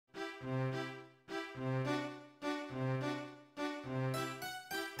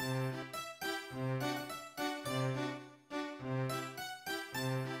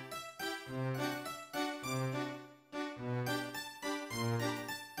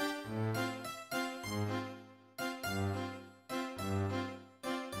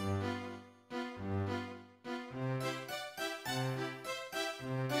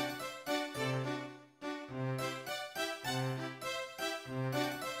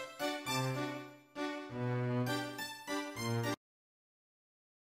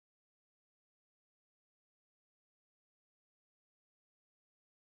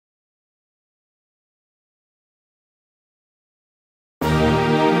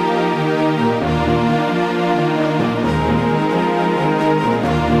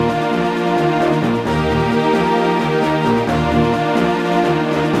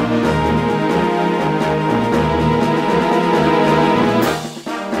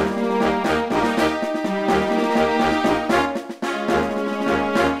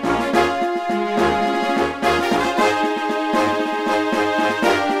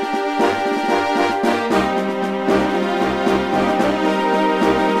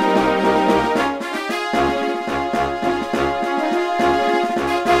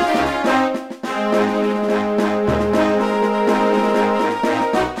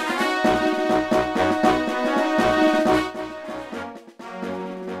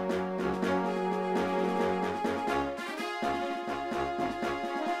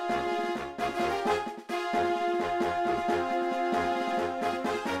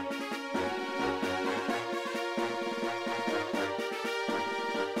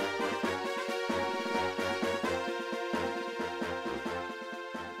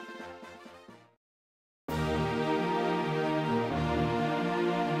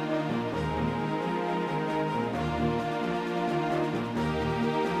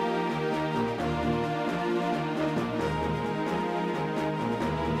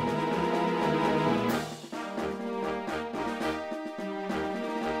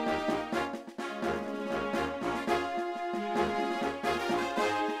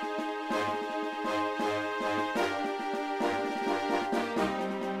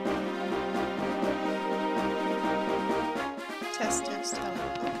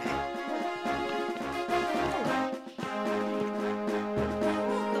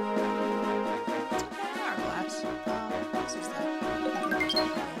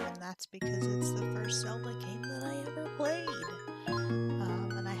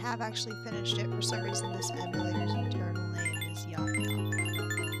have actually finished it. For some reason, this emulator's eternal name is Yop Yop.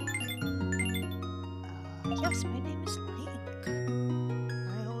 Yes, my name is Link.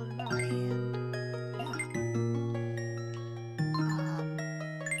 I hold it in my right hand.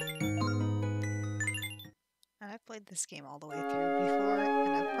 And I've played this game all the way through before,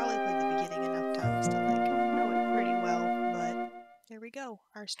 and I've probably played the beginning enough times to like know it pretty well, but there we go.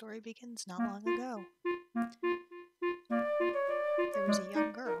 Our story begins not long ago. There was a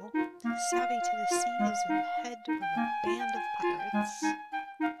young girl, savvy to the seas and head of a band of pirates.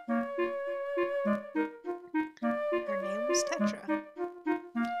 Her name was Tetra.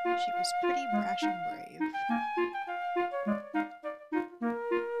 She was pretty, brash, and brave.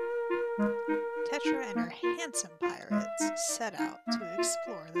 Tetra and her handsome pirates set out to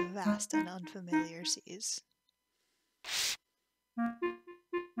explore the vast and unfamiliar seas.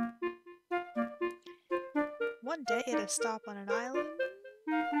 One day at a stop on an island...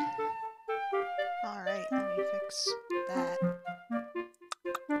 Alright, let me fix that.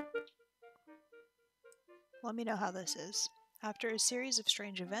 Let me know how this is. After a series of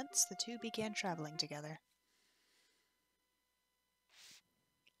strange events, the two began traveling together.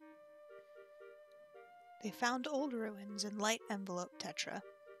 They found old ruins and light enveloped Tetra.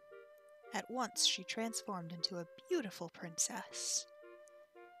 At once, she transformed into a beautiful princess.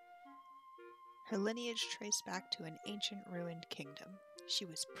 Her lineage traced back to an ancient ruined kingdom. She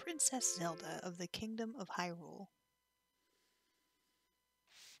was Princess Zelda of the Kingdom of Hyrule.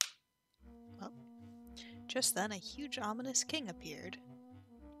 Well, just then, a huge ominous king appeared.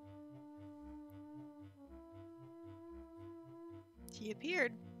 He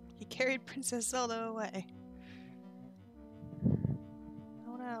appeared. He carried Princess Zelda away.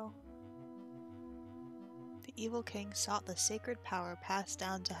 Oh no. The evil king sought the sacred power passed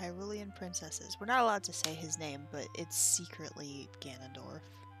down to Hyrulean princesses. We're not allowed to say his name, but it's secretly Ganondorf.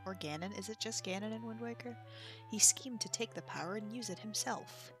 Or Ganon. Is it just Ganon in Wind Waker? He schemed to take the power and use it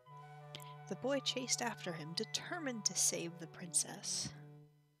himself. The boy chased after him, determined to save the princess.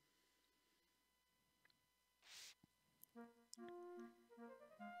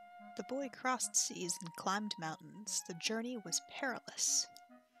 The boy crossed seas and climbed mountains. The journey was perilous.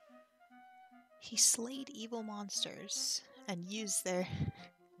 He slayed evil monsters and used their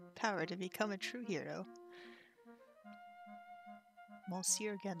power to become a true hero.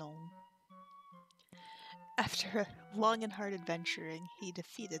 Monsieur Ganon. After a long and hard adventuring, he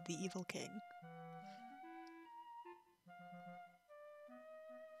defeated the evil king.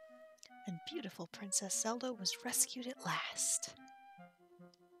 And beautiful Princess Zelda was rescued at last.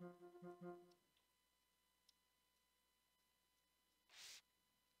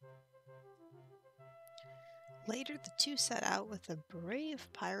 Later, the two set out with a brave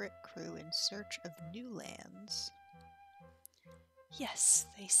pirate crew in search of new lands. Yes,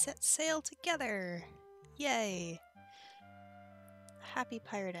 they set sail together! Yay! Happy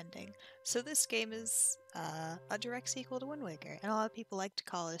pirate ending. So this game is a direct sequel to Wind Waker, and a lot of people like to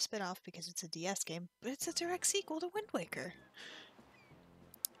call it a spin-off because it's a DS game, but it's a direct sequel to Wind Waker.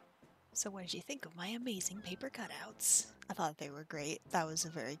 So what did you think of my amazing paper cutouts? I thought they were great. That was a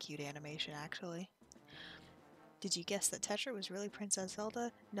very cute animation, actually. Did you guess that Tetra was really Princess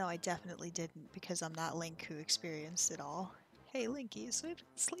Zelda? No, I definitely didn't, because I'm not Link who experienced it all. Hey, Link, he's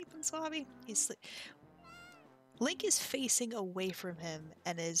sleeping, Swabby. Link is facing away from him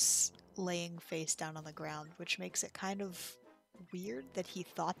and is laying face down on the ground, which makes it kind of weird that he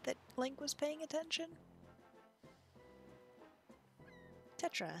thought that Link was paying attention.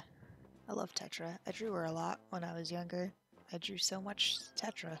 Tetra. I love Tetra. I drew her a lot when I was younger. I drew so much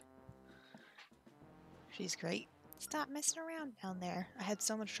Tetra. She's great. Stop messing around down there. I had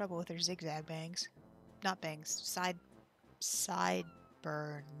so much trouble with her zigzag bangs. Not bangs.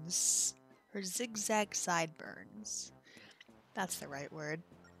 Sideburns. Her zigzag sideburns. That's the right word.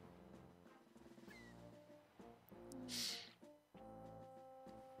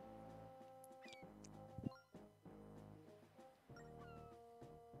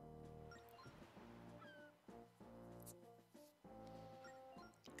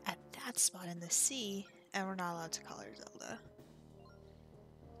 At that spot in the sea, and we're not allowed to call her Zelda.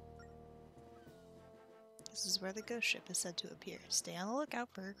 This is where the ghost ship is said to appear. Stay on the lookout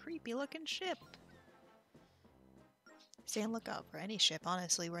for a creepy-looking ship. Stay on the lookout for any ship.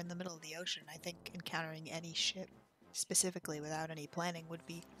 Honestly, we're in the middle of the ocean. I think encountering any ship, specifically without any planning, would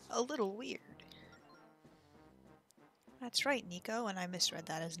be a little weird. That's right, Nico, and I misread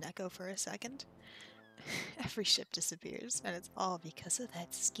that as Neko for a second. Every ship disappears, and it's all because of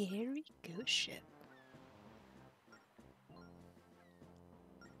that scary ghost ship.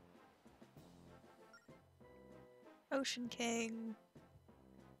 Ocean King.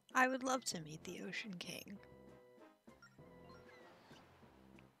 I would love to meet the Ocean King.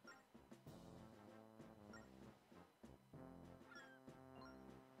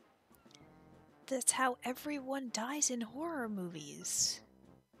 That's how everyone dies in horror movies.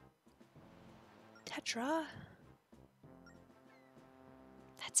 Tetra.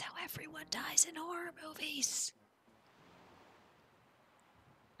 That's how everyone dies in horror movies.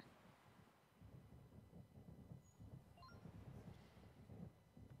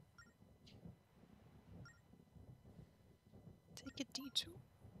 Take a detour.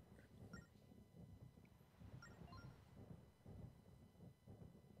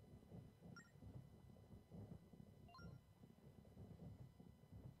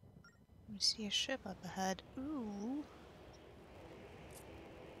 We see a ship up ahead. Ooh.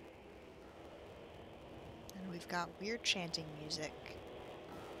 And we've got weird chanting music.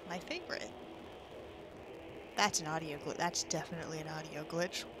 My favorite. That's an audio glitch. That's definitely an audio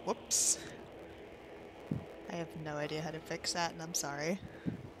glitch. Whoops. I have no idea how to fix that, and I'm sorry.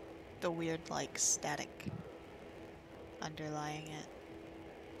 The weird, like, static underlying it.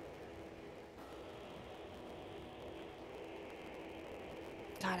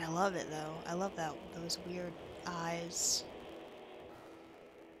 God, I love it, though. I love those weird eyes.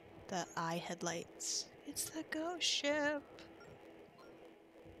 The eye headlights. It's the ghost ship.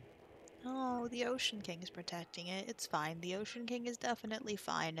 Oh, the Ocean King is protecting it. It's fine. The Ocean King is definitely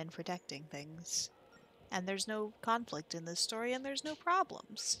fine and protecting things. And there's no conflict in this story, and there's no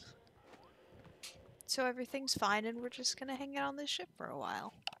problems. So everything's fine, and we're just gonna hang out on this ship for a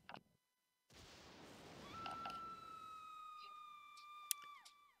while.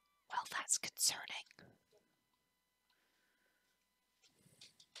 Well, that's concerning.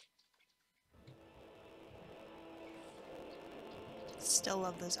 Still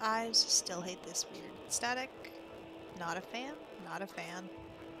love those eyes, still hate this weird static. Not a fan, not a fan.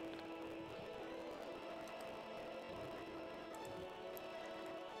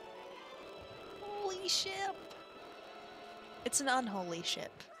 Holy ship! It's an unholy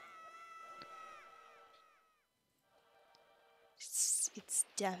ship. It's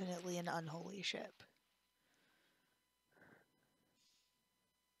definitely an unholy ship.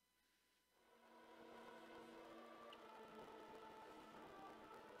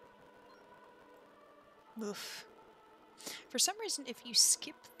 Oof. For some reason, if you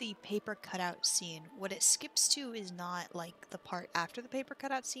skip the paper cutout scene, what it skips to is not like the part after the paper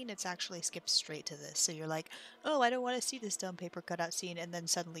cutout scene, it's actually skipped straight to this. So you're like, oh, I don't want to see this dumb paper cutout scene, and then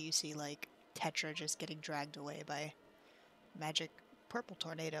suddenly you see like Tetra just getting dragged away by magic purple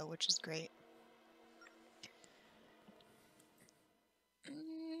tornado, which is great.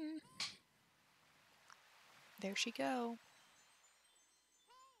 There she go.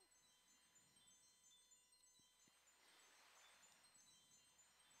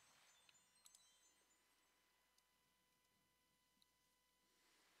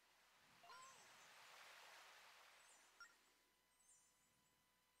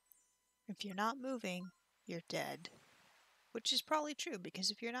 If you're not moving, you're dead. Which is probably true,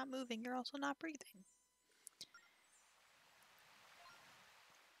 because if you're not moving, you're also not breathing.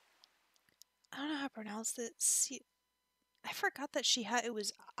 I don't know how to pronounce it. I forgot that she had it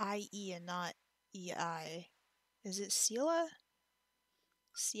was I-E and not E-I. Is it Ciela?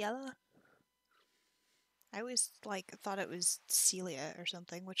 Ciela? I always like thought it was Celia or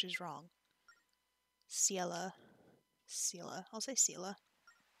something, which is wrong. Ciela. Ciela. I'll say Ciela.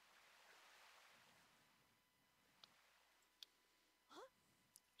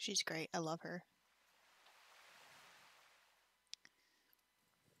 She's great. I love her.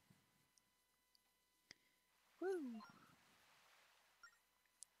 Woo.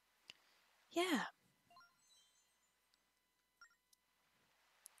 Yeah.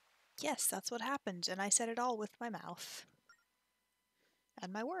 Yes, that's what happened, and I said it all with my mouth.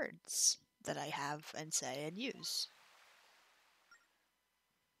 And my words that I have and say and use.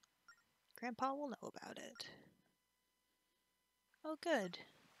 Grandpa will know about it. Oh, good.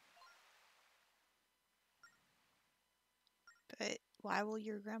 But why will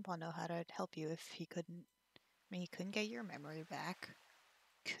your grandpa know how to help you if he couldn't? I mean, he couldn't get your memory back.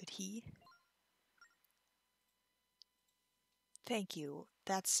 Could he? Thank you.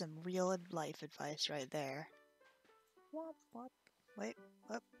 That's some real life advice right there. Wop, wop. Wait,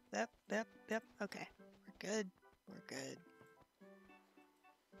 whoop, yep, yep, yep. Okay. We're good. We're good.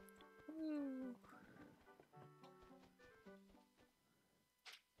 Woo.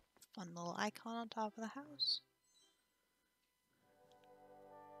 Fun little icon on top of the house.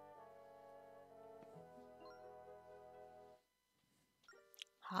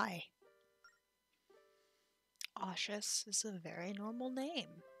 Hi. Aushus is a very normal name.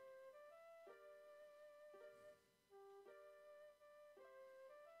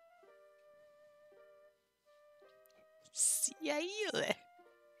 Ciaile.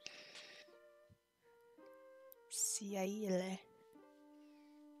 Ciaile.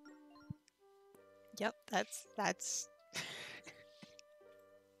 Yep, that's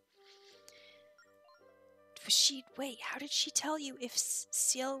wait, how did she tell you if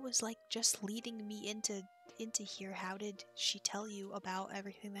Ciel was like just leading me into here? How did she tell you about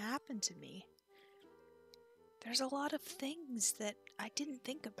everything that happened to me? There's a lot of things that I didn't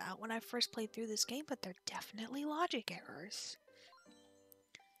think about when I first played through this game, but they're definitely logic errors.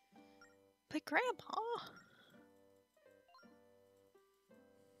 But Grandpa,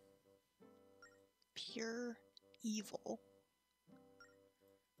 pure evil.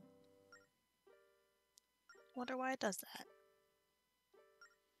 Wonder why it does that.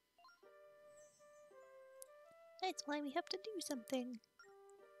 That's why we have to do something.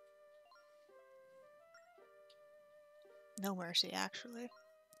 No mercy, actually.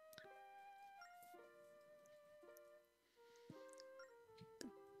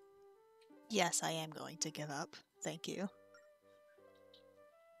 Yes, I am going to give up. Thank you.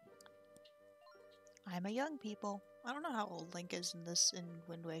 I'm a young people. I don't know how old Link is in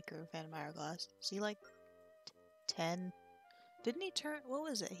Wind Waker Phantom Hourglass. Is he like 10? Didn't he turn, what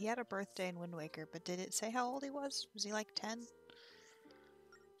was it? He had a birthday in Wind Waker, but did it say how old he was? Was he like 10?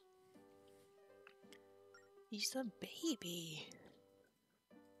 He's a baby.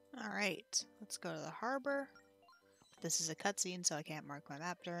 Alright, let's go to the harbor. This is a cutscene, so I can't mark my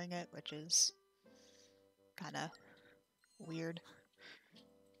map during it, which is kinda weird.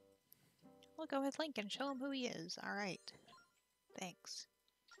 We'll go with Link and show him who he is. Alright. Thanks.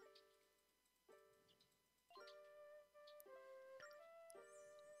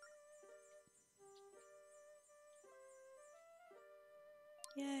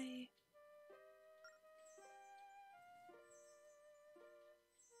 Yay.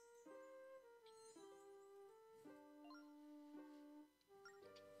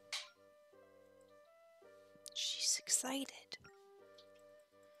 She's excited.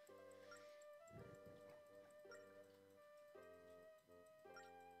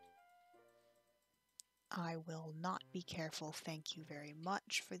 I will not be careful, thank you very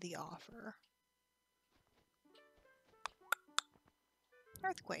much for the offer.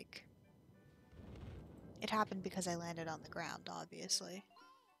 Earthquake. It happened because I landed on the ground, obviously.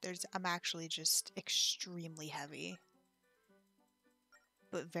 I'm actually just extremely heavy,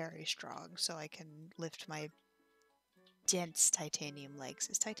 but very strong, so I can lift my dense titanium legs.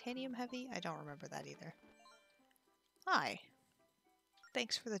 Is titanium heavy? I don't remember that either. Hi.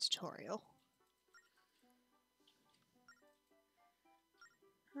 Thanks for the tutorial.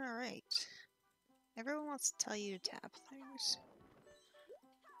 Alright. Everyone wants to tell you to tap things.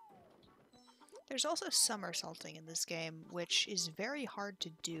 There's also somersaulting in this game, which is very hard to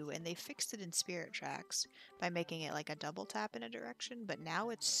do, and they fixed it in Spirit Tracks by making it like a double tap in a direction, but now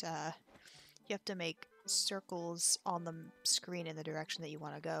it's, you have to make circles on the screen in the direction that you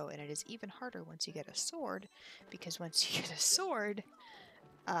want to go, and it is even harder once you get a sword, because once you get a sword,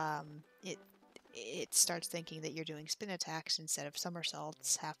 it starts thinking that you're doing spin attacks instead of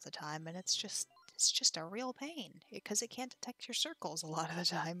somersaults half the time, and it's just a real pain, because it can't detect your circles a lot of the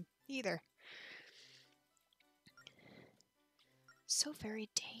time, either. So very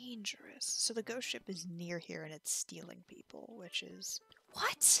dangerous. So the ghost ship is near here and it's stealing people, which is...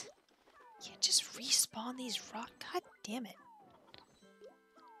 What? You can't just respawn these rock... God damn it.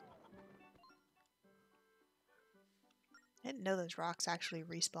 I didn't know those rocks actually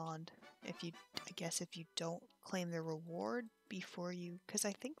respawned. If you... I guess if you don't claim the reward before you... Because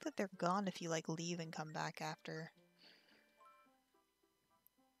I think that they're gone if you, like, leave and come back after.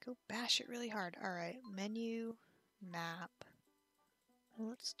 Go bash it really hard. Alright, menu, map...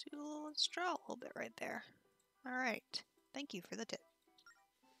 Let's draw a little bit right there. Alright. Thank you for the tip.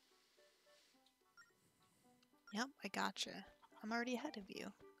 Yep, I gotcha. I'm already ahead of you.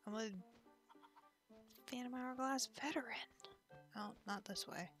 I'm a Phantom Hourglass veteran. Oh, not this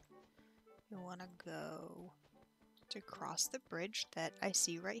way. You wanna go to cross the bridge that I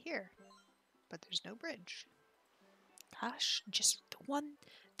see right here. But there's no bridge. Gosh, just the one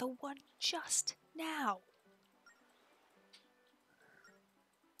just now.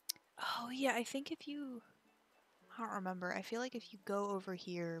 Oh yeah, I think if you... I don't remember. I feel like if you go over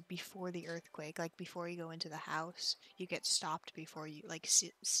here before the earthquake, like before you go into the house, you get stopped before you, like,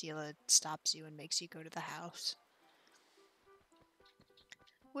 Sela stops you and makes you go to the house.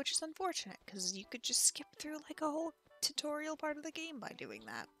 Which is unfortunate, because you could just skip through, like, a whole tutorial part of the game by doing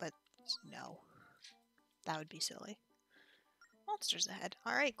that, but no. That would be silly. Monsters ahead.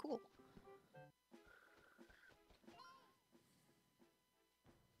 Alright, cool.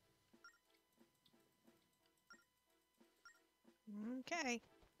 Okay.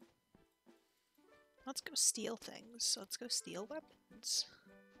 Let's go steal things. Let's go steal weapons.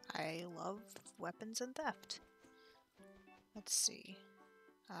 I love weapons and theft. Let's see.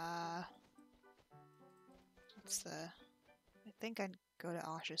 What's the... I think I'd go to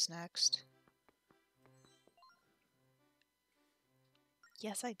Asha's next.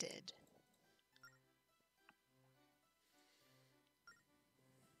 Yes, I did.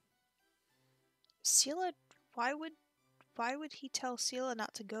 Sela, why would he tell Sela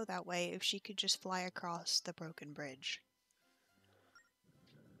not to go that way if she could just fly across the broken bridge?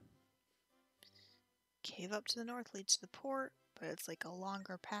 Cave up to the north leads to the port, but it's like a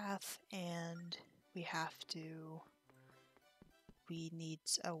longer path, and we need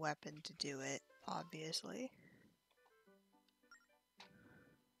a weapon to do it, obviously.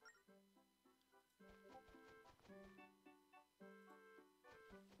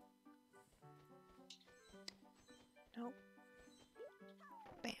 Nope.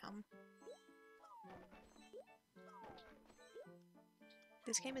 Bam.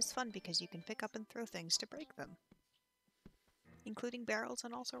 This game is fun because you can pick up and throw things to break them, including barrels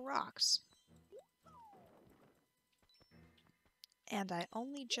and also rocks. And I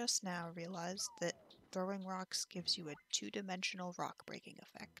only just now realized that throwing rocks gives you a two-dimensional rock breaking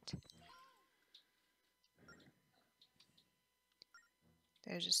effect.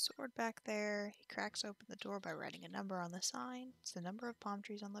 There's a sword back there. He cracks open the door by writing a number on the sign. It's the number of palm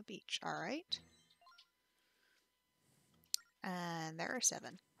trees on the beach. Alright. And there are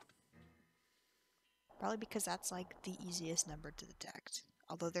 7. Probably because that's like the easiest number to detect.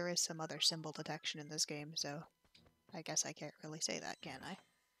 Although there is some other symbol detection in this game, so I guess I can't really say that, can I?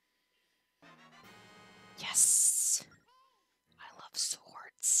 Yes! I love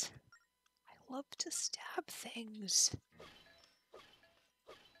swords. I love to stab things.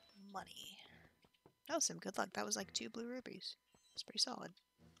 Money. Oh, some good luck. That was like 2 blue rubies. It's pretty solid.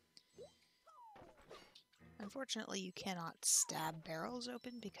 Unfortunately, you cannot stab barrels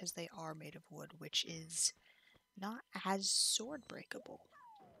open because they are made of wood, which is not as sword breakable.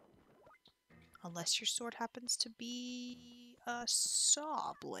 Unless your sword happens to be a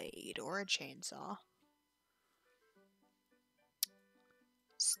saw blade or a chainsaw.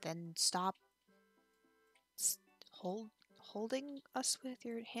 Then stop holding us with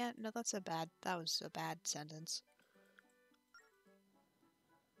your hand. No, that was a bad sentence.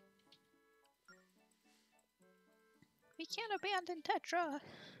 We can't abandon Tetra.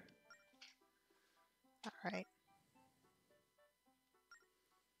 Alright.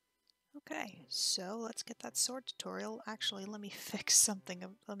 Okay, so let's get that sword tutorial. Actually, let me fix something.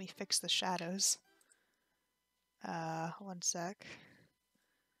 Let me fix the shadows. One sec.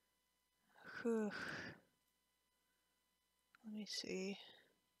 Whew. Let me see.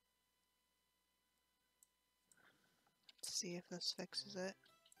 Let's see if this fixes it.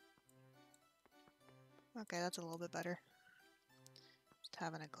 Okay, that's a little bit better. Just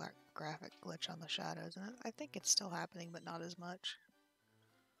having a graphic glitch on the shadows, and I think it's still happening, but not as much.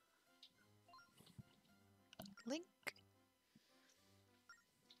 Link.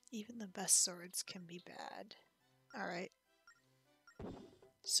 Even the best swords can be bad. Alright.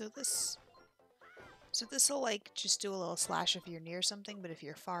 So this'll like just do a little slash if you're near something, but if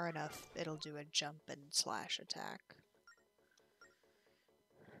you're far enough, it'll do a jump and slash attack.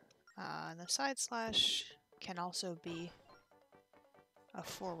 And the side slash can also be a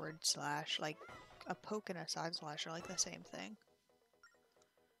forward slash, like a poke and a side slash are like the same thing.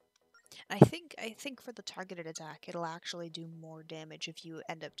 And I think for the targeted attack, it'll actually do more damage if you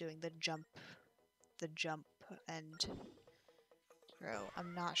end up doing the jump and throw.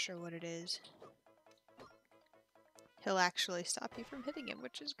 I'm not sure what it is. He'll actually stop you from hitting him,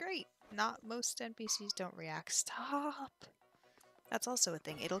 which is great. Not most NPCs don't react. Stop! That's also a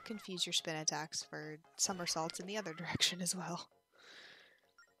thing. It'll confuse your spin attacks for somersaults in the other direction as well.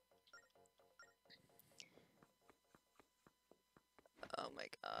 Oh my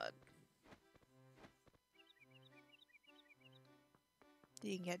god.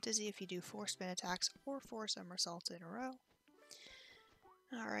 You can get dizzy if you do 4 spin attacks or 4 somersaults in a row.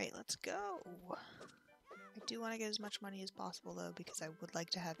 Alright, let's go! I do want to get as much money as possible though, because I would like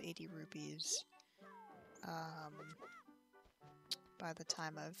to have 80 rupees by the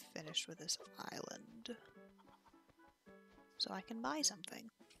time I've finished with this island. So I can buy something.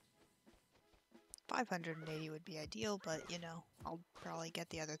 580 would be ideal, but you know, I'll probably get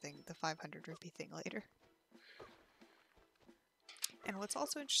the other thing, the 500 rupee thing later. And what's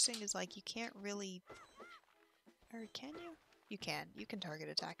also interesting is like you can't really... Or can you? You can. You can target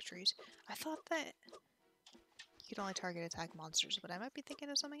attack trees. I thought that you could only target attack monsters, but I might be thinking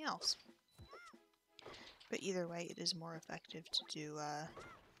of something else. But either way, it is more effective to do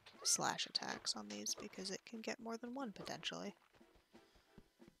slash attacks on these because it can get more than one potentially.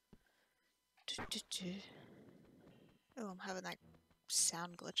 Oh, I'm having that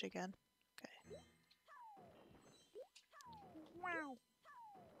sound glitch again. Okay. Wow.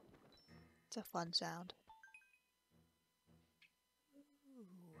 It's a fun sound. Ooh.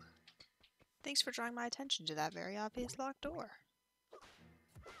 Thanks for drawing my attention to that very obvious locked door.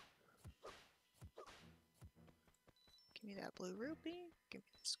 Give me that blue rupee. Give me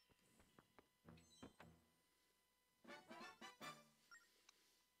this.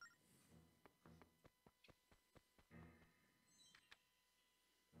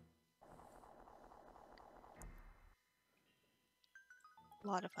 A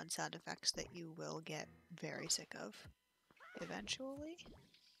lot of fun sound effects that you will get very sick of eventually.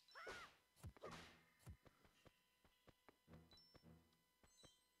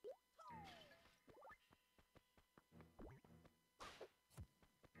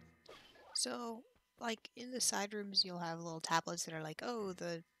 So, like in the side rooms, you'll have little tablets that are like, oh,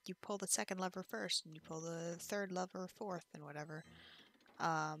 you pull the second lever first, and you pull the third lever fourth, and whatever.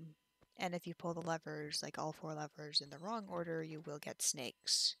 And if you pull the levers, like all four levers, in the wrong order, you will get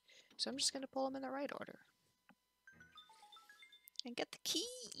snakes. So I'm just gonna pull them in the right order. And get the key!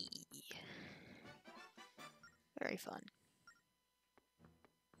 Very fun.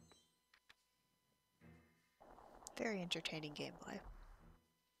 Very entertaining gameplay.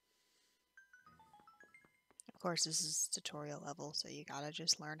 Of course, this is tutorial level, so you gotta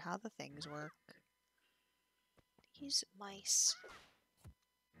just learn how the things work. These mice.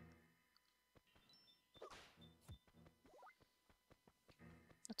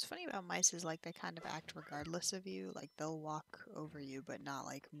 What's funny about mice is like they kind of act regardless of you. Like they'll walk over you, but not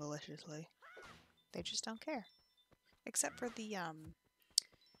like maliciously. They just don't care. Except for the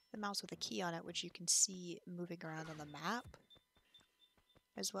mouse with a key on it, which you can see moving around on the map,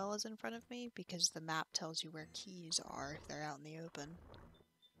 as well as in front of me, because the map tells you where keys are if they're out in the open.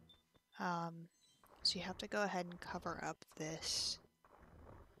 So you have to go ahead and cover up this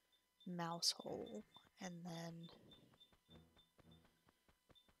mouse hole, and then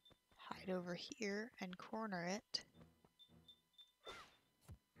hide over here and corner it,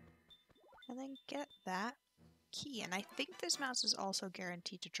 and then get that key. And I think this mouse is also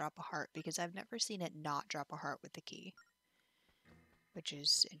guaranteed to drop a heart, because I've never seen it not drop a heart with the key, which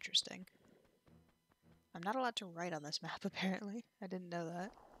is interesting. I'm not allowed to write on this map, apparently. I didn't know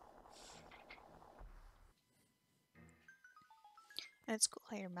that. And it's cool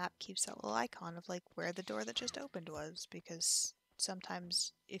how your map keeps that little icon of like where the door that just opened was, because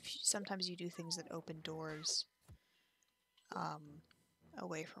sometimes you do things that open doors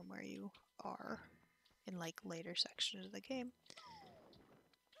away from where you are in like later sections of the game.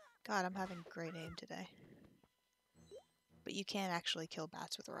 God, I'm having great aim today. But you can actually kill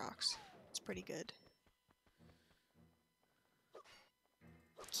bats with rocks. It's pretty good.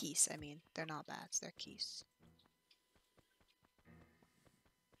 Geese, I mean. They're not bats, they're geese.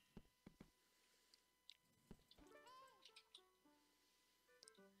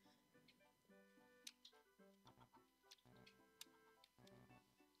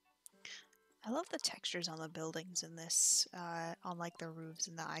 I love the textures on the buildings in this, on like the roofs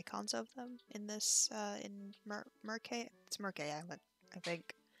and the icons of them in this, in Murkay. It's Murkay Island, I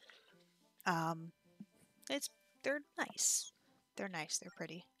think. They're nice. They're nice, they're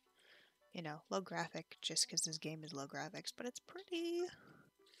pretty. You know, low graphic just because this game is low graphics, but it's pretty.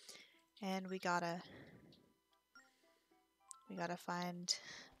 And we gotta find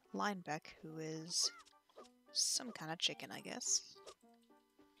Linebeck, who is some kind of chicken, I guess.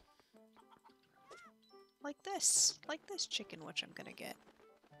 Like this chicken, which I'm gonna get.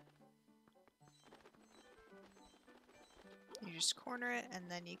 You just corner it, and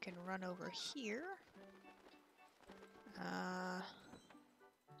then you can run over here.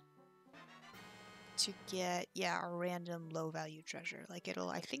 To get, yeah, a random low-value treasure. Like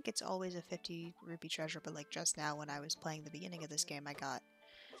I think it's always a 50 rupee treasure, but like just now when I was playing the beginning of this game, I got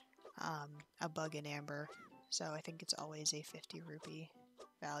a bug in amber. So I think it's always a 50 rupee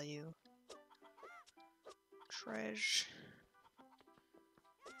value treasure,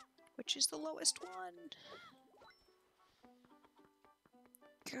 which is the lowest one.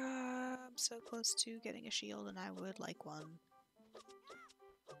 God, I'm so close to getting a shield, and I would like one.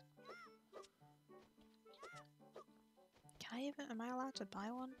 Am I allowed to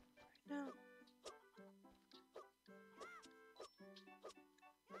buy one right now?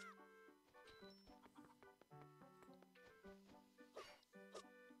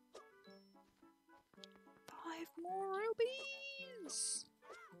 Five more rubies!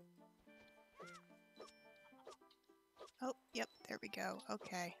 Oh, yep, there we go.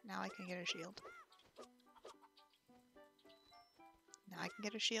 Okay, now I can get a shield. Now I can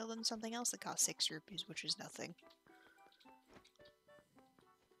get a shield and something else that costs 6 rupees, which is nothing.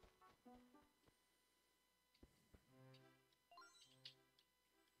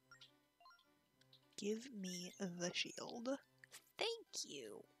 Give me the shield. Thank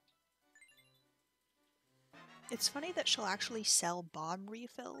you. It's funny that she'll actually sell bomb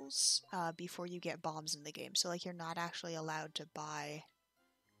refills before you get bombs in the game. So, like, you're not actually allowed to buy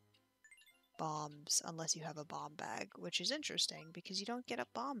bombs unless you have a bomb bag, which is interesting because you don't get a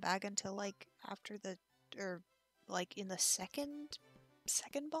bomb bag until, like, after the, or, like, in the second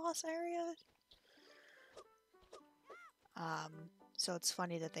boss area. So it's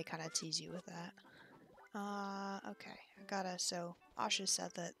funny that they kind of tease you with that. Okay, I gotta, so Asha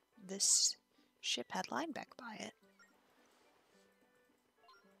said that this ship had Linebeck by it.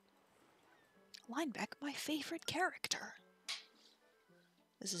 Linebeck, my favorite character.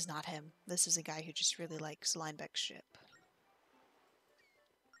 This is not him. This is a guy who just really likes Linebeck's ship.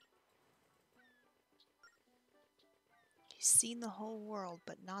 He's seen the whole world,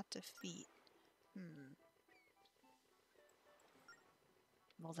 but not defeat.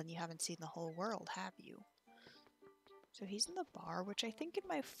 Well, then you haven't seen the whole world, have you? So he's in the bar, which I think in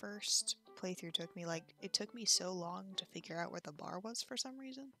my first playthrough took me, like, it took me so long to figure out where the bar was for some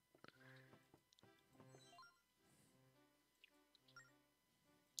reason.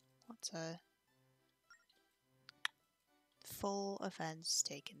 What's a... Full offense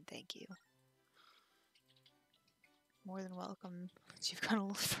taken, thank you. More than welcome. You've gone a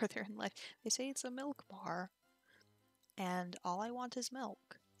little further in life. They say it's a milk bar, and all I want is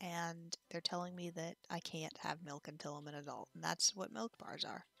milk. And they're telling me that I can't have milk until I'm an adult, and that's what milk bars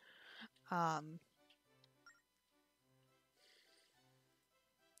are.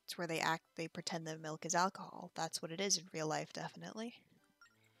 It's where they pretend that milk is alcohol. That's what it is in real life, definitely.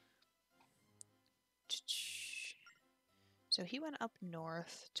 So he went up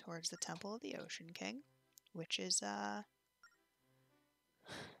north towards the Temple of the Ocean King, which is,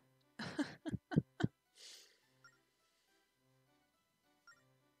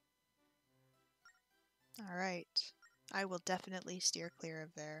 Alright. I will definitely steer clear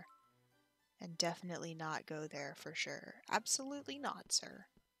of there. And definitely not go there for sure. Absolutely not, sir.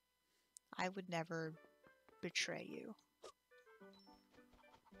 I would never betray you.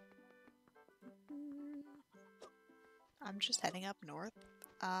 I'm just heading up north.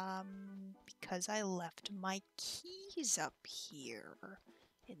 Because I left my keys up here.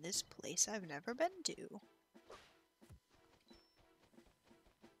 In this place I've never been to.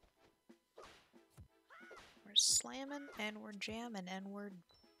 We're slamming and we're jamming and we're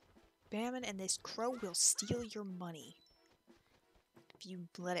bamming, and this crow will steal your money. If you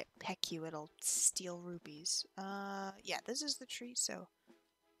let it peck you, it'll steal rupees. Yeah, this is the tree, so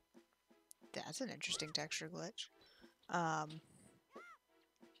that's an interesting texture glitch.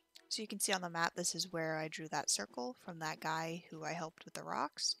 So you can see on the map, this is where I drew that circle from that guy who I helped with the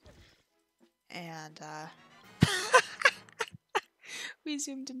rocks. And, we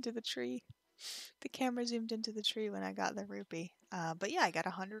zoomed into the tree. The camera zoomed into the tree when I got the rupee. But yeah, I got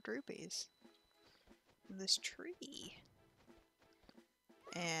 100 rupees from this tree.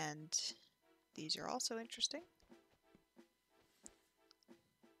 And these are also interesting.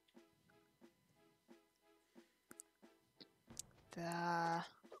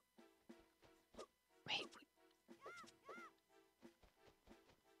 Wait.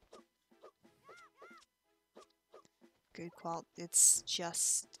 Good quality. It's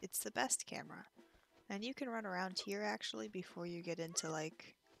the best camera. And you can run around here actually before you get into,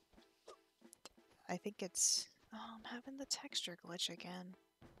 like, I think it's, oh, I'm having the texture glitch again.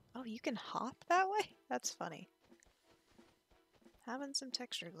 Oh, you can hop that way? That's funny. Having some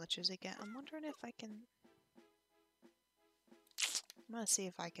texture glitches again. I'm wondering if I can, I'm gonna see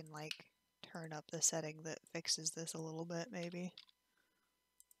if I can, like, turn up the setting that fixes this a little bit, maybe.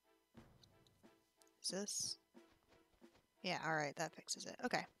 Is this? Yeah, alright, that fixes it.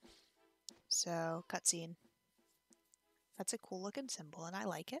 Okay. So, cutscene. That's a cool looking symbol and I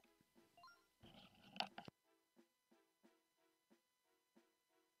like it.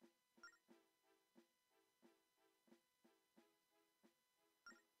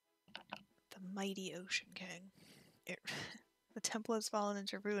 The mighty Ocean King. The temple has fallen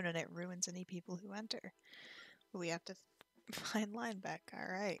into ruin and it ruins any people who enter. We have to find Linebeck.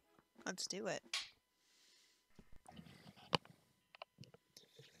 Alright, let's do it.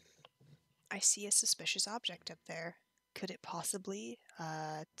 I see a suspicious object up there. Could it possibly, do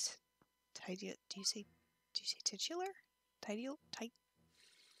you say titular? The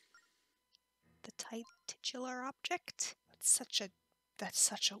titular titular object? That's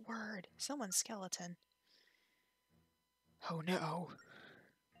such a word. Someone's skeleton. Oh no.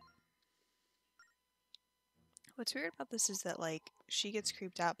 What's weird about this is that, like, she gets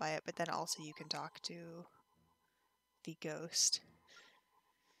creeped out by it, but then also you can talk to the ghost.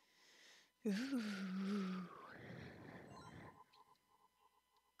 Ooh.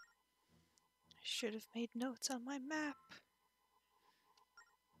 I should have made notes on my map.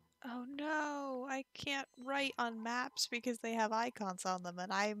 Oh no, I can't write on maps because they have icons on them,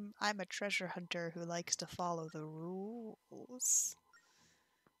 and I'm a treasure hunter who likes to follow the rules.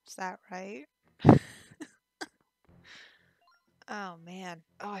 Is that right? Oh man.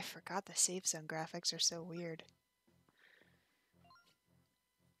 Oh, I forgot the safe zone graphics are so weird.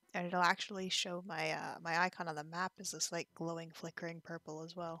 And it'll actually show my icon on the map is this like glowing, flickering purple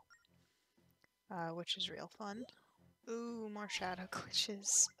as well, which is real fun. Ooh, more shadow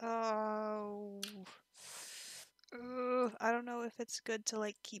glitches. Oh. Ugh, I don't know if it's good to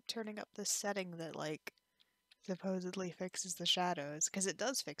like keep turning up this setting that like supposedly fixes the shadows, because it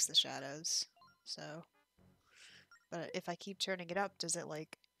does fix the shadows. So, but if I keep turning it up, does it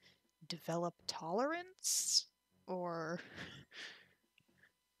like develop tolerance? Or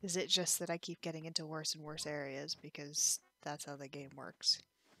is it just that I keep getting into worse and worse areas because that's how the game works?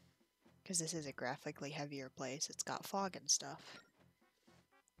 Because this is a graphically heavier place. It's got fog and stuff.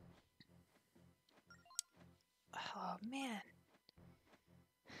 Oh man.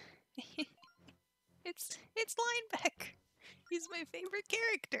 It's Linebeck. He's my favorite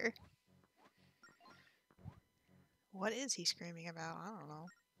character. What is he screaming about? I don't know.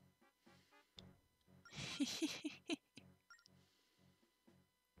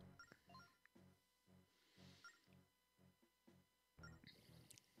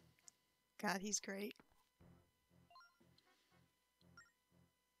 God, he's great.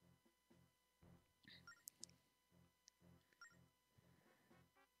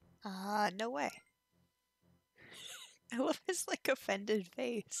 No way. I love his, like, offended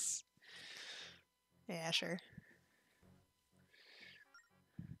face. Yeah, sure.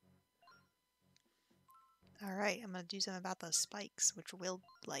 Alright, I'm gonna do something about those spikes, which will,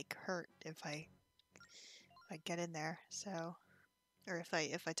 like, hurt if I get in there, so... Or if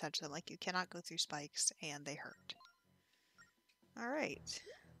I touch them, like, you cannot go through spikes, and they hurt. Alright.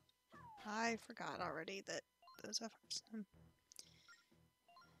 I forgot already that those efforts...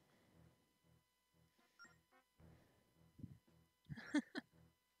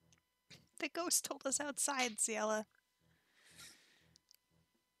 The ghost told us outside, Ciela.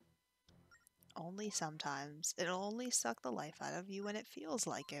 Only sometimes. It'll only suck the life out of you when it feels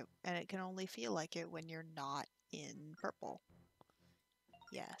like it, and it can only feel like it when you're not in purple.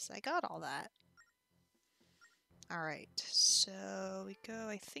 Yes, I got all that. Alright, so we go,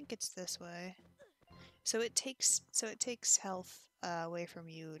 I think it's this way. So it takes health away from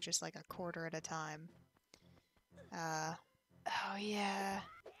you just like a quarter at a time. Oh yeah.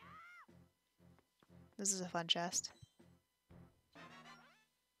 This is a fun chest.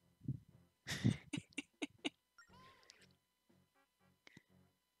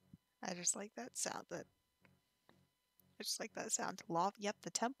 I just like that sound. Yep, the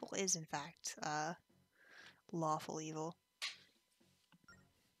temple is in fact lawful evil.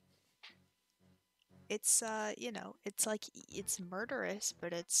 It's you know, it's like it's murderous,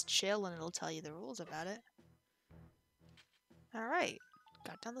 but it's chill and it'll tell you the rules about it. Alright.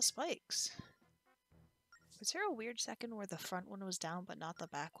 Got down the spikes. Was there a weird second where the front one was down but not the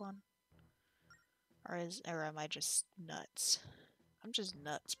back one? Or am I just nuts? I'm just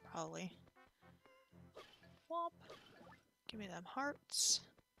nuts, probably. Womp. Give me them hearts.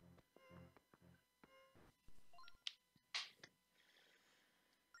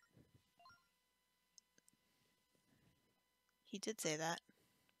 He did say that.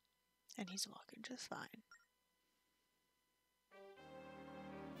 And he's walking just fine.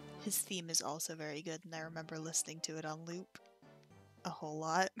 His theme is also very good, and I remember listening to it on loop a whole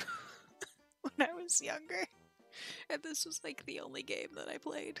lot when I was younger. And this was like the only game that I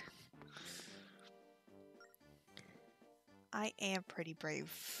played. I am pretty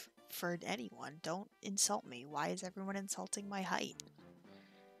brave for anyone. Don't insult me. Why is everyone insulting my height?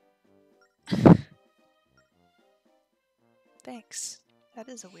 Thanks. That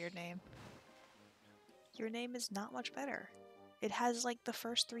is a weird name. Your name is not much better. It has like the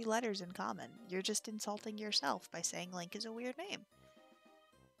first 3 letters in common. You're just insulting yourself by saying Link is a weird name.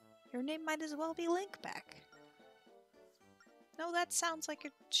 Your name might as well be Linkback. No, that sounds like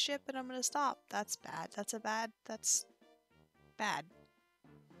a ship and I'm gonna stop. That's bad. That's bad.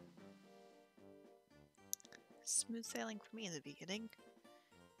 Smooth sailing for me in the beginning.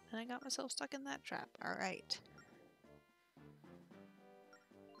 And I got myself stuck in that trap. Alright.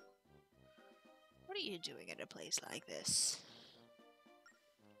 What are you doing in a place like this?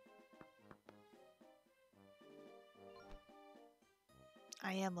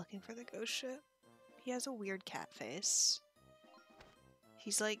 I am looking for the ghost ship. He has a weird cat face.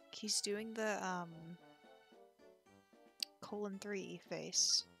 He's doing the, :3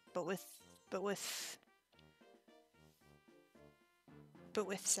 face, but with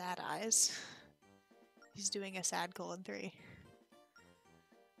sad eyes. He's doing a sad :3.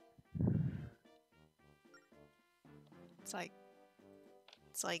 It's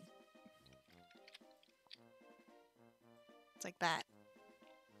like that.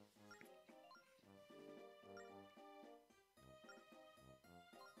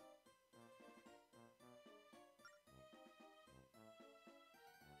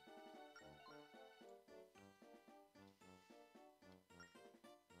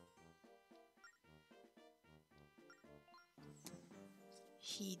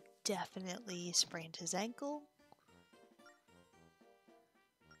 He definitely sprained his ankle.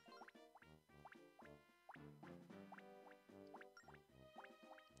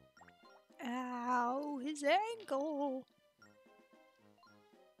 Ow, his ankle!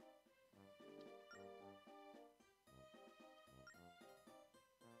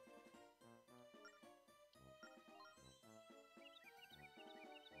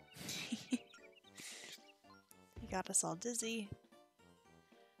 He got us all dizzy.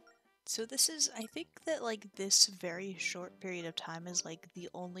 So this is, I think that like this very short period of time is like the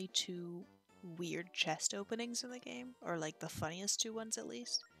only 2 weird chest openings in the game, or like the funniest 2 ones at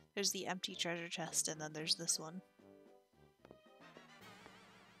least. There's the empty treasure chest and then there's this one.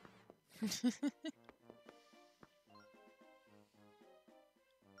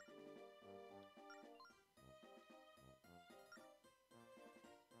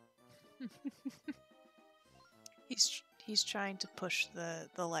 He's trying to push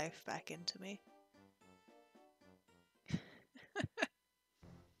the life back into me.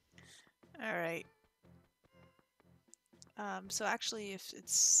 Alright. So actually, if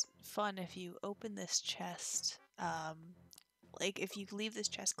it's fun if you open this chest, like if you leave this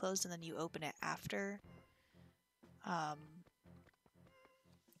chest closed and then you open it after,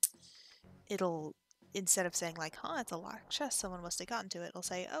 it'll, instead of saying like, huh, it's a locked chest, someone must have gotten to it, it'll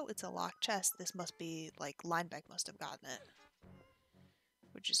say, oh, it's a locked chest, this must be, like, Linebeck must have gotten it.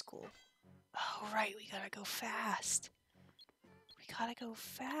 Which is cool. Oh, right, we gotta go fast. We gotta go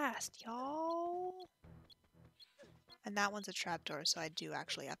fast, y'all. And that one's a trapdoor, so I do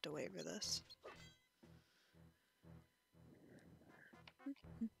actually have to wait for this.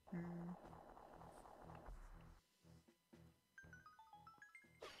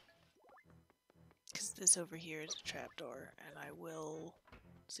 Because this over here is a trapdoor, and I will...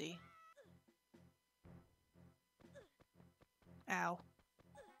 see? Ow.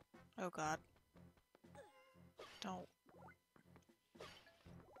 Oh god. Don't.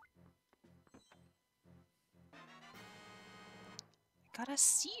 Got a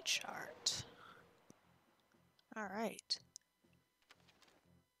sea chart. Alright.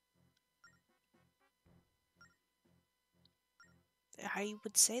 I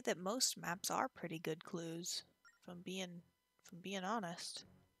would say that most maps are pretty good clues, if I'm being honest.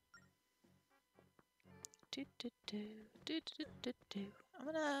 I'm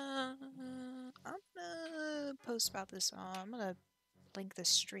gonna post about this. I'm gonna link this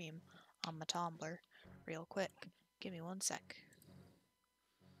stream on my Tumblr real quick. Give me 1 sec.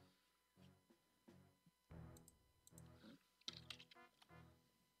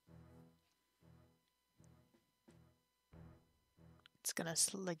 It's gonna,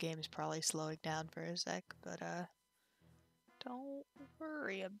 the game's probably slowing down for a sec, but don't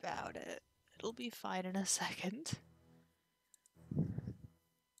worry about it. It'll be fine in a second.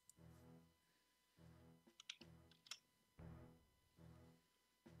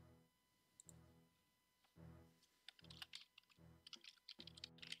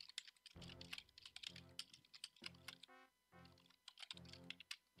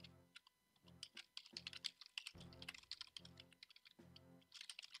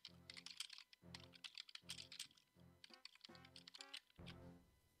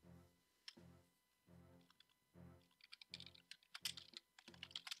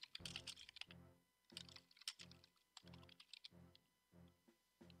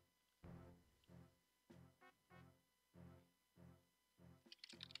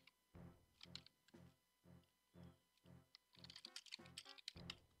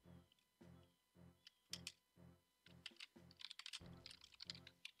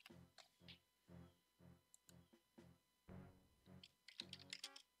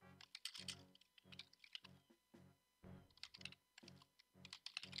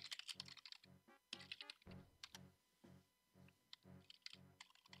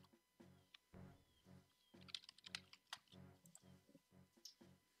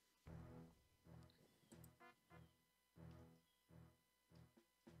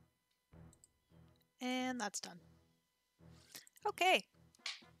 And that's done. Okay.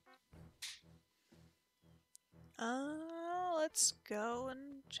 Let's go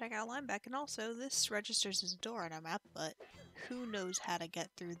and check out Lineback. And also, this registers as a door on our map, but who knows how to get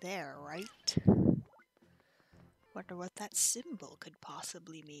through there, right? Wonder what that symbol could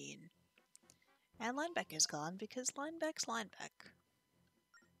possibly mean. And Lineback is gone because Lineback's Lineback.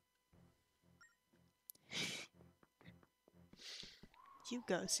 You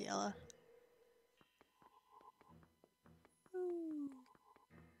go, Ciela. Ooh.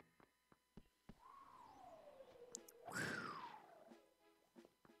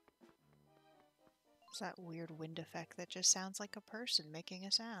 It's that weird wind effect that just sounds like a person making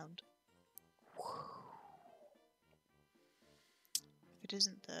a sound. If it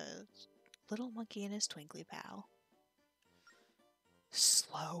isn't the little monkey and his twinkly pal.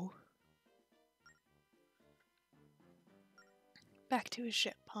 Slow. Back to his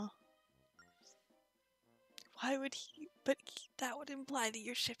ship, huh? Why would he? But that would imply that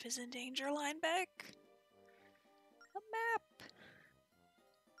your ship is in danger, Lineback. A map.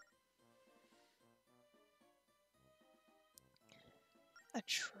 A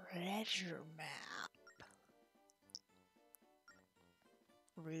treasure map.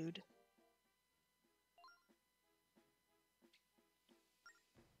 Rude.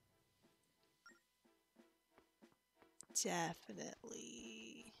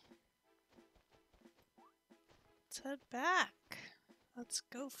 Definitely. Let's head back. Let's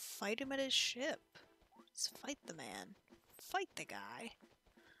go fight him at his ship. Let's fight the man. Fight the guy.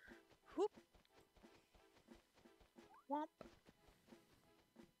 Whoop. Womp.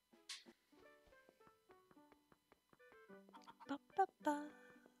 Ba ba ba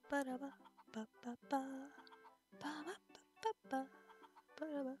ba da ba ba ba ba ba ba ba ba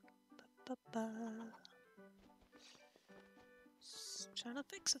ba ba ba. Trying to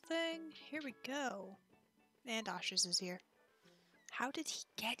fix a thing. Here we go. And Ashes is here. How did he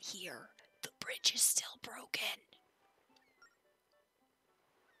get here? The bridge is still broken.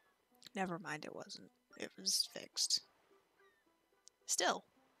 Never mind, it wasn't. It was fixed. Still.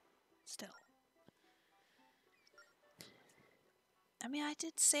 I mean, I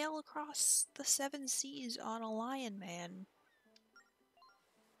did sail across the 7 seas on a lion man.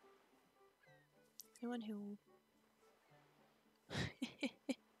 Anyone who...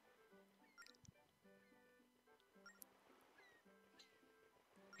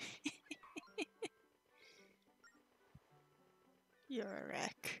 You're a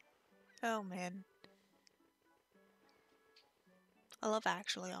wreck. Oh, man. I love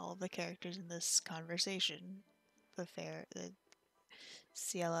actually all of the characters in this conversation. The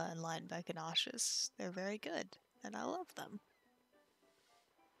Ciela and Lineback and Ashes. They're very good, and I love them.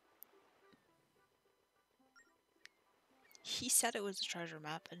 He said it was a treasure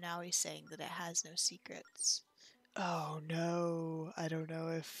map, and now he's saying that it has no secrets. Oh no, I don't know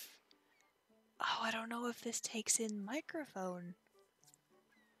if... Oh, I don't know if this takes in microphone.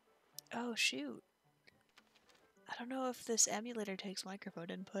 Oh shoot. I don't know if this emulator takes microphone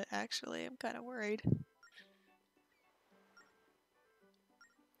input, actually. I'm kind of worried.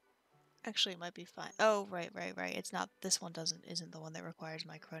 Actually, it might be fine. Oh, right. It's not... This one isn't the one that requires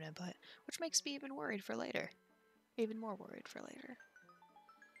microphone input, which makes me even worried for later. Even more worried for later.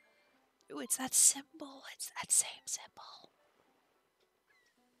 Ooh, it's that symbol. It's that same symbol.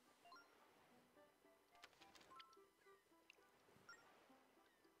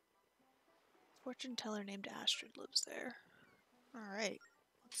 Fortune teller named Astrid lives there. Alright.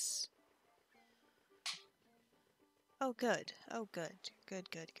 Let's... Oh, good. Oh, good. Good.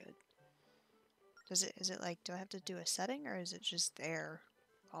 Is it like, do I have to do a setting, or is it just there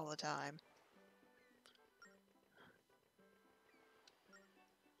all the time?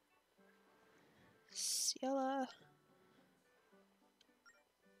 Ciela.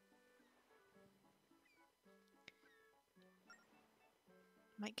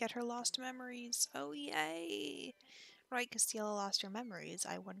 Might get her lost memories. Oh, yay! Right, because Ciela lost her memories.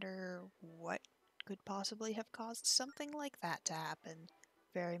 I wonder what could possibly have caused something like that to happen.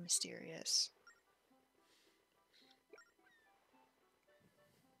 Very mysterious.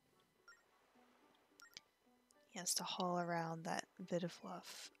 He has to haul around that bit of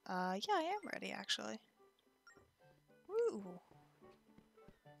fluff. Yeah, I am ready, actually. Woo!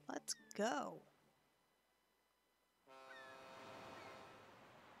 Let's go.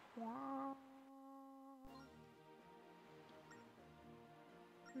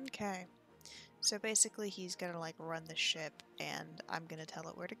 Okay. So basically he's gonna like run the ship and I'm gonna tell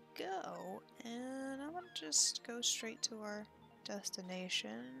it where to go. And I'm gonna just go straight to our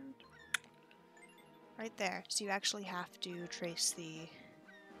destination. Right there. So you actually have to trace the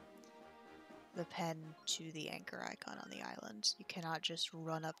the pen to the anchor icon on the island. You cannot just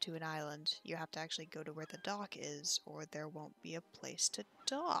run up to an island. You have to actually go to where the dock is, or there won't be a place to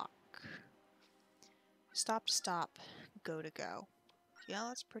dock. Stop to stop, go to go. Yeah,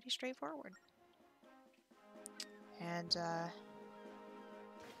 that's pretty straightforward. And, you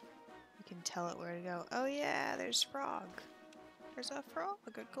can tell it where to go. Oh yeah, there's frog. There's a frog,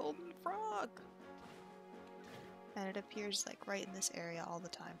 a golden frog. And it appears like right in this area all the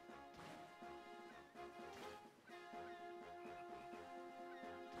time.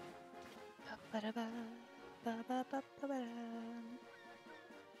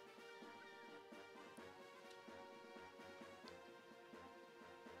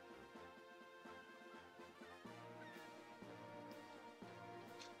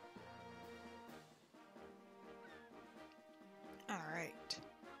 Alright.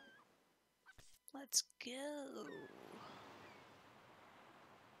 Let's go.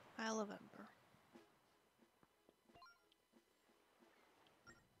 Isle of Ember.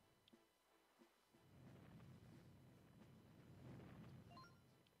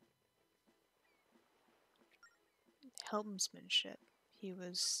 Helmsmanship. He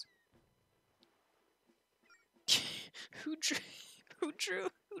was who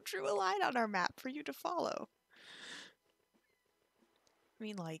drew a line on our map for you to follow? I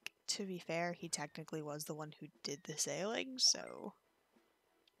mean, like, to be fair, he technically was the one who did the sailing, so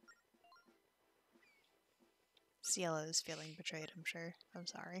Ciela is feeling betrayed, I'm sure. I'm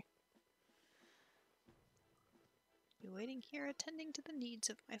sorry. Be waiting here, attending to the needs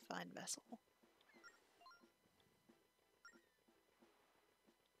of my fine vessel.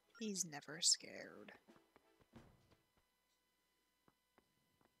 He's never scared.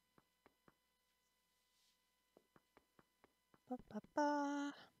 Ba ba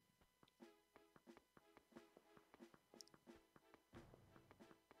ba.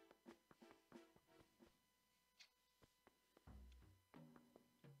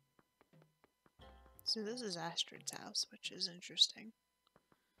 So this is Astrid's house, which is interesting.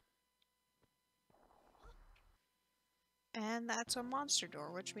 And that's a monster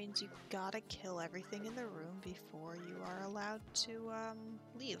door, which means you gotta kill everything in the room before you are allowed to,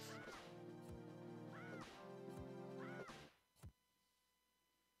 leave.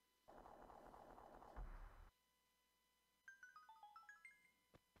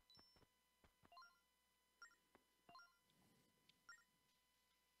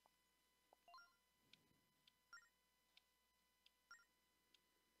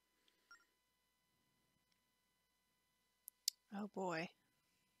 Oh boy.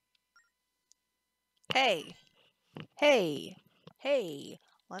 Hey! Hey! Hey!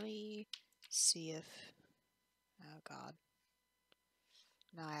 Let me see if... Oh god.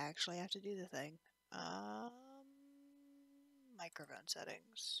 Now I actually have to do the thing. Microphone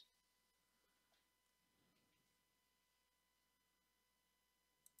settings.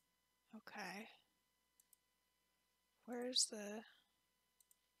 Okay. Where's the...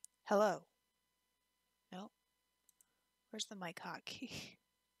 Hello? Nope. Where's the mic hotkey?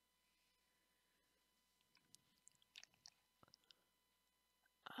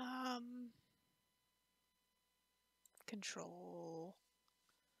 Control...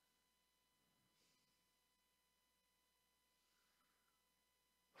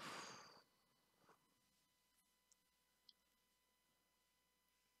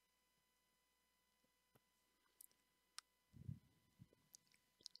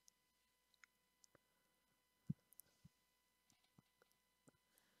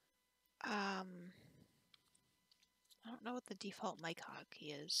 I don't know what the default mic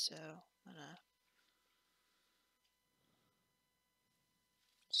hotkey is, so I'm gonna...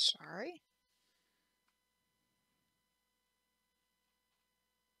 Sorry?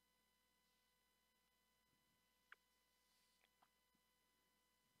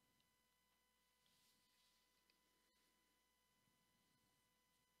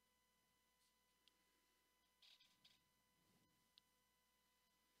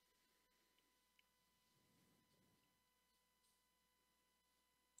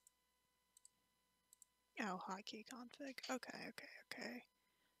 Oh, hotkey config. Okay.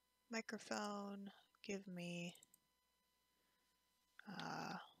 Microphone, give me,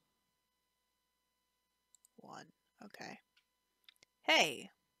 1. Okay.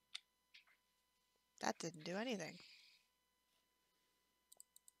 Hey! That didn't do anything.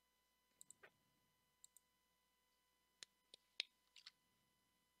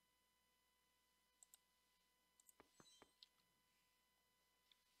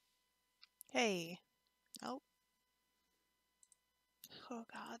 Hey! Nope. Oh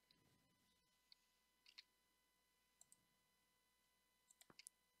god.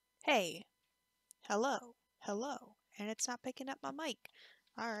 Hey! Hello. Hello. And it's not picking up my mic.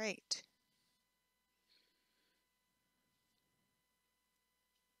 Alright.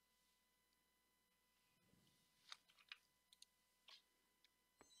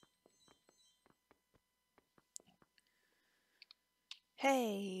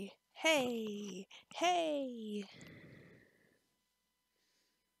 Hey. Hey. Hey.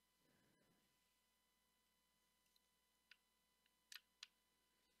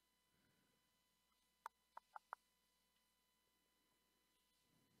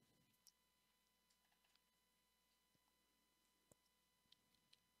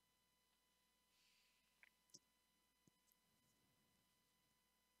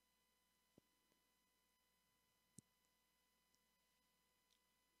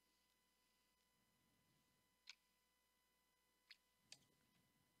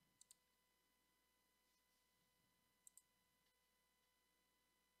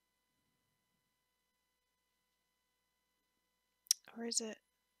 Or is it?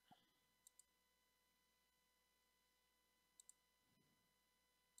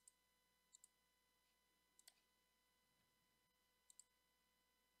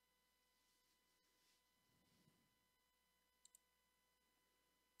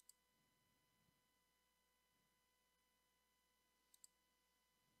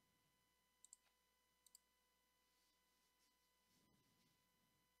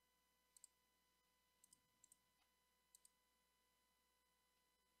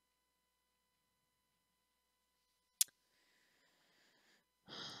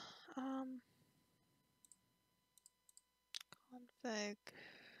 Um, config,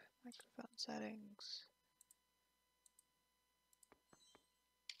 microphone settings.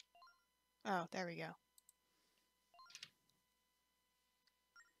 Oh, there we go.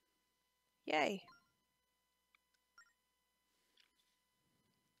 Yay.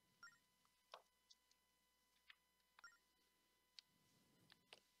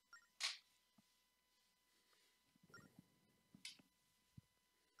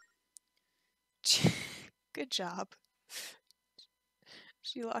 Good job.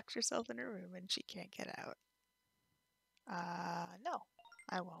 She locked herself in her room and she can't get out. No,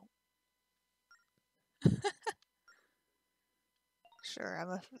 I won't.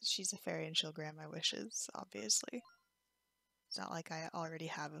 Sure, she's a fairy and she'll grant my wishes, obviously. It's not like I already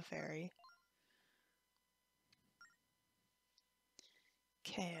have a fairy.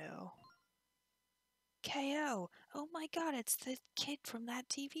 KO. KO! Oh my god, it's the kid from that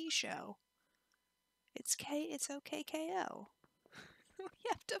TV show. It's okay KO. We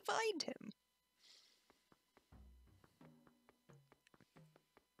have to find him.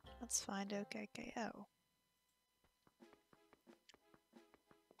 Let's find OKKO.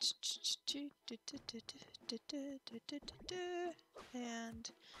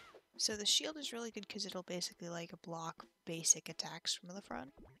 And so the shield is really good because it'll basically like block basic attacks from the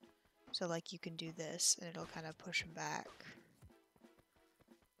front. So like you can do this and it'll kind of push him back.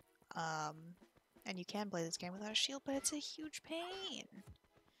 And you can play this game without a shield, but it's a huge pain.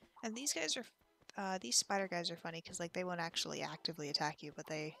 And these guys are, these spider guys are funny because like they won't actually actively attack you, but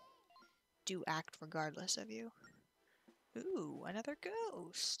they do act regardless of you. Ooh, another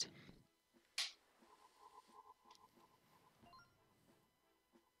ghost.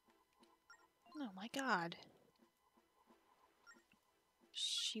 Oh my god.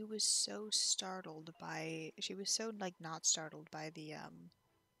 She was so startled by, she was so like not startled by the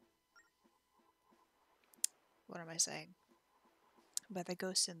what am I saying? By the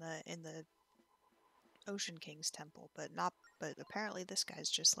ghosts in the Ocean King's temple, but apparently this guy's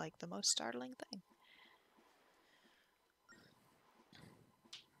just like the most startling thing.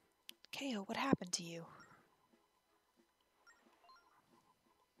 KO, what happened to you?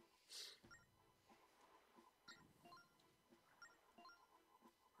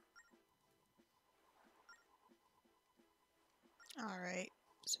 Alright,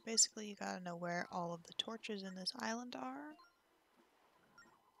 so basically you gotta know where all of the torches in this island are.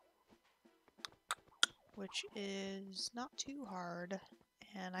 Which is not too hard.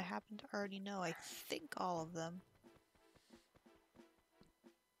 And I happen to already know, I think, all of them.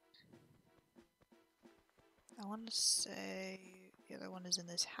 I want to say the other one is in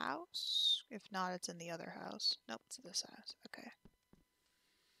this house. If not, it's in the other house. Nope, it's in this house. Okay.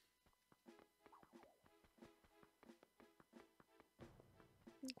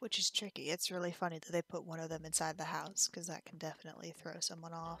 Which is tricky. It's really funny that they put one of them inside the house, because that can definitely throw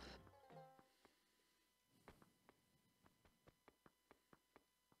someone off.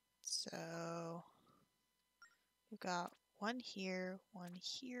 So, we've got one here,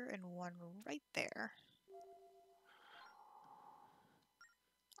 and one right there.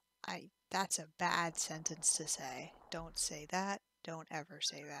 That's a bad sentence to say. Don't say that. Don't ever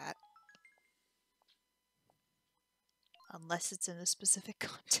say that. Unless it's in a specific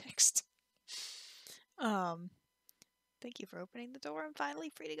context. Um, Thank you for opening the door. I'm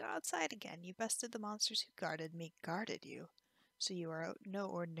finally free to go outside again. You bested the monsters who guarded me. Guarded you? So you are no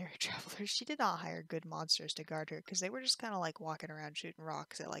ordinary traveler. She did not hire good monsters to guard her, because they were just kind of like walking around shooting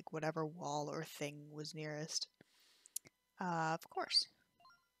rocks at like whatever wall or thing was nearest. Of course.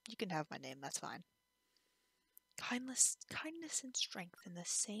 You can have my name, that's fine. Kindness and strength in the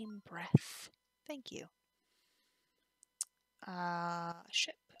same breath. Thank you.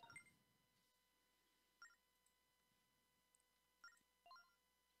 Ship.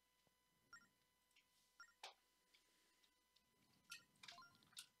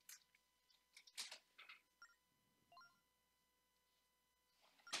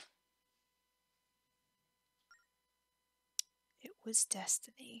 It was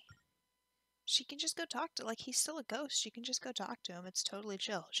destiny. She can just go talk to, like, he's still a ghost. She can just go talk to him. It's totally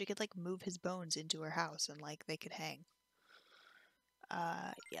chill. She could, like, move his bones into her house and, like, they could hang.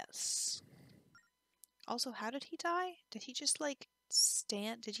 Yes. Also, how did he die? Did he just, like,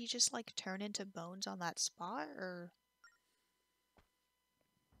 did he just, like, turn into bones on that spot, or?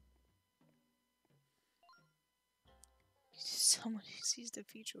 Someone who sees the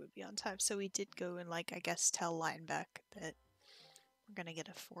future would be on time. So we did go and, like, I guess tell Linebeck that we're gonna get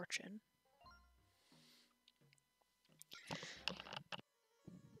a fortune.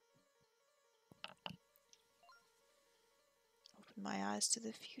 Open my eyes to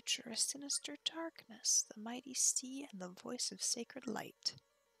the future, a sinister darkness, the mighty sea, and the voice of sacred light.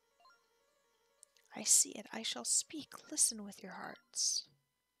 I see it, I shall speak, listen with your hearts.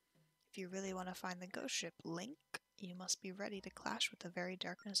 If you really want to find the ghost ship, Link, you must be ready to clash with the very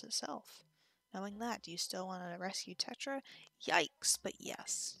darkness itself. Knowing that, do you still want to rescue Tetra? Yikes, but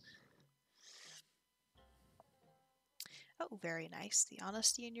yes. Oh, very nice. The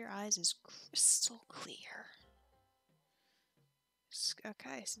honesty in your eyes is crystal clear.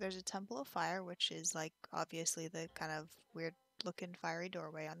 Okay, so there's a Temple of Fire, which is, like, obviously the kind of weird-looking fiery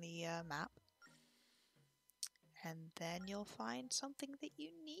doorway on the map. And then you'll find something that you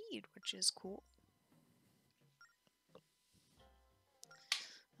need, which is cool.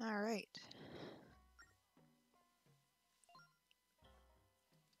 Alright.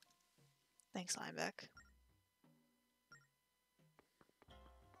 Thanks, Linebeck.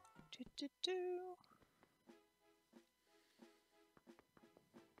 Do.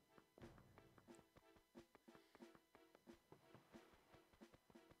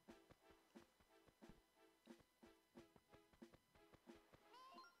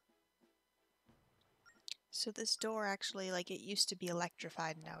 So this door actually, like, it used to be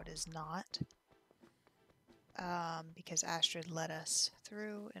electrified, now it is not. Because Astrid let us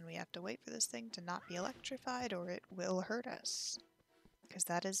through, and we have to wait for this thing to not be electrified, or it will hurt us. Because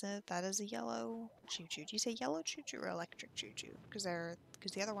that is a yellow choo-choo. Do you say yellow choo-choo or electric choo-choo? Because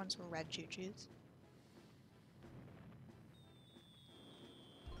the other ones were red choo-choos.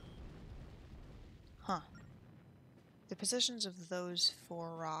 Huh. The positions of those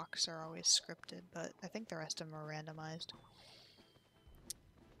 4 rocks are always scripted, but I think the rest of them are randomized.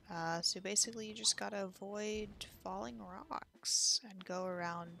 So basically you just gotta avoid falling rocks and go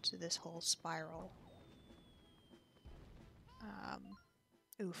around to this whole spiral.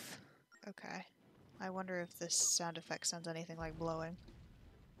 Oof. Okay. I wonder if this sound effect sounds anything like blowing.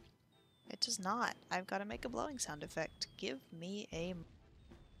 It does not. I've got to make a blowing sound effect. Give me a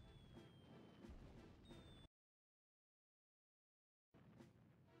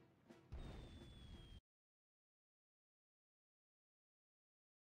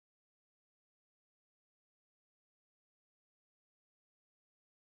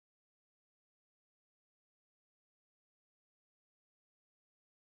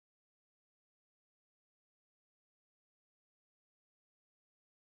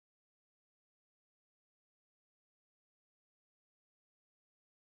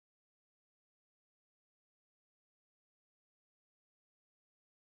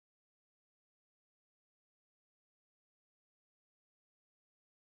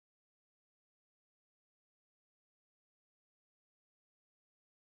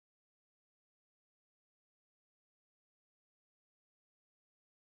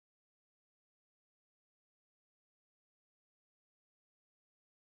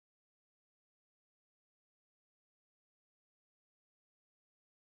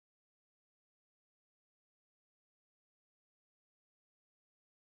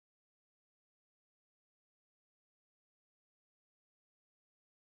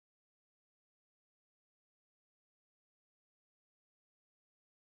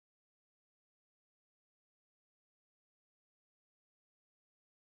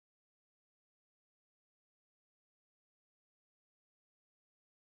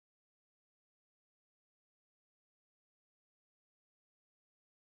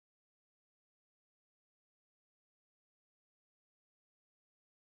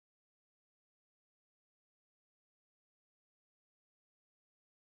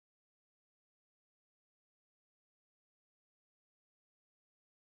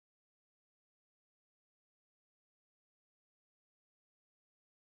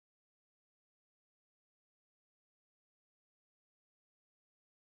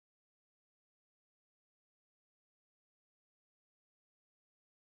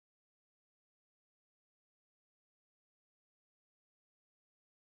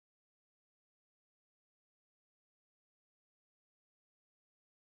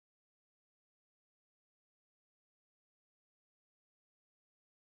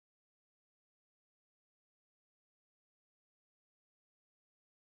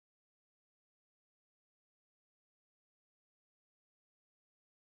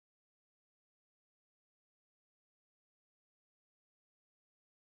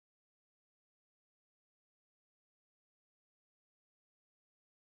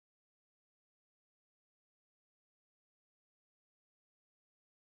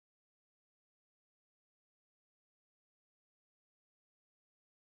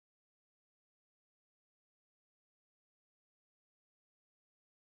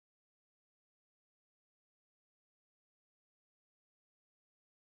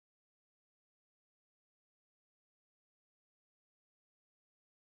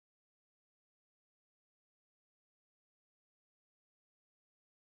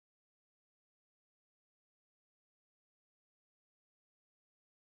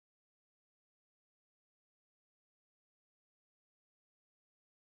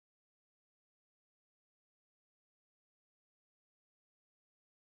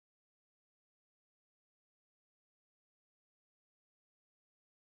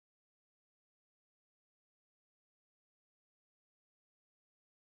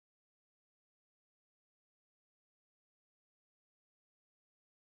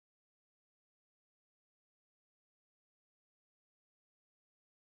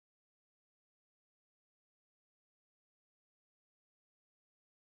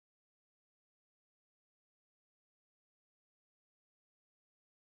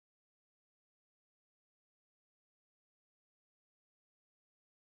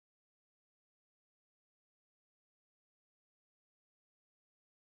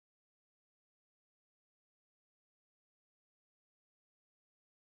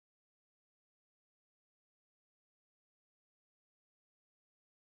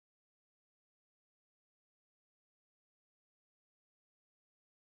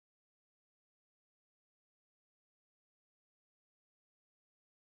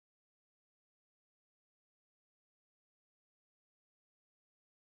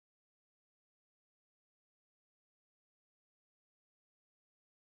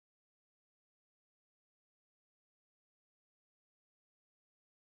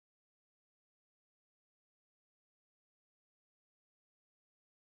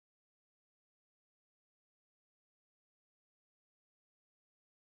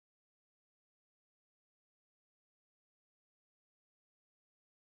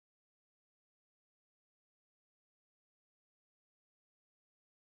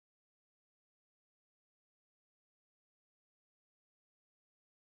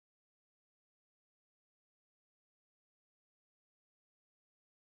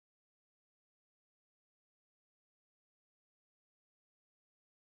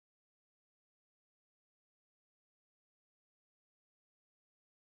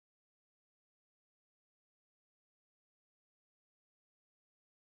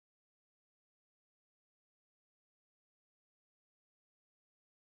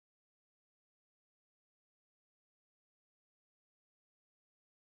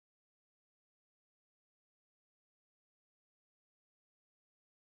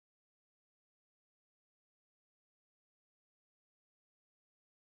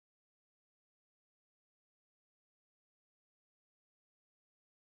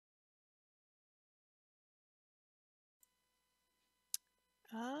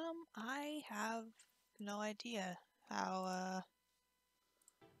I have no idea how,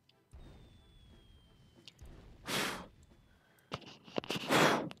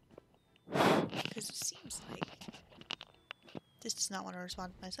 because it seems like this does not want to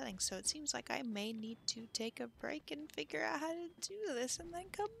respond to my settings, so it seems like I may need to take a break and figure out how to do this and then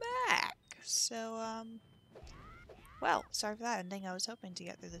come back. So, well, sorry for that ending. I was hoping to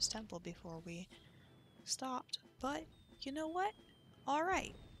get through this temple before we stopped, but you know what?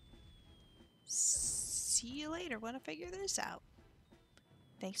 Alright. See you later when I figure this out.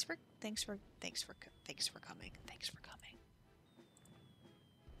 Thanks for coming. Thanks for coming.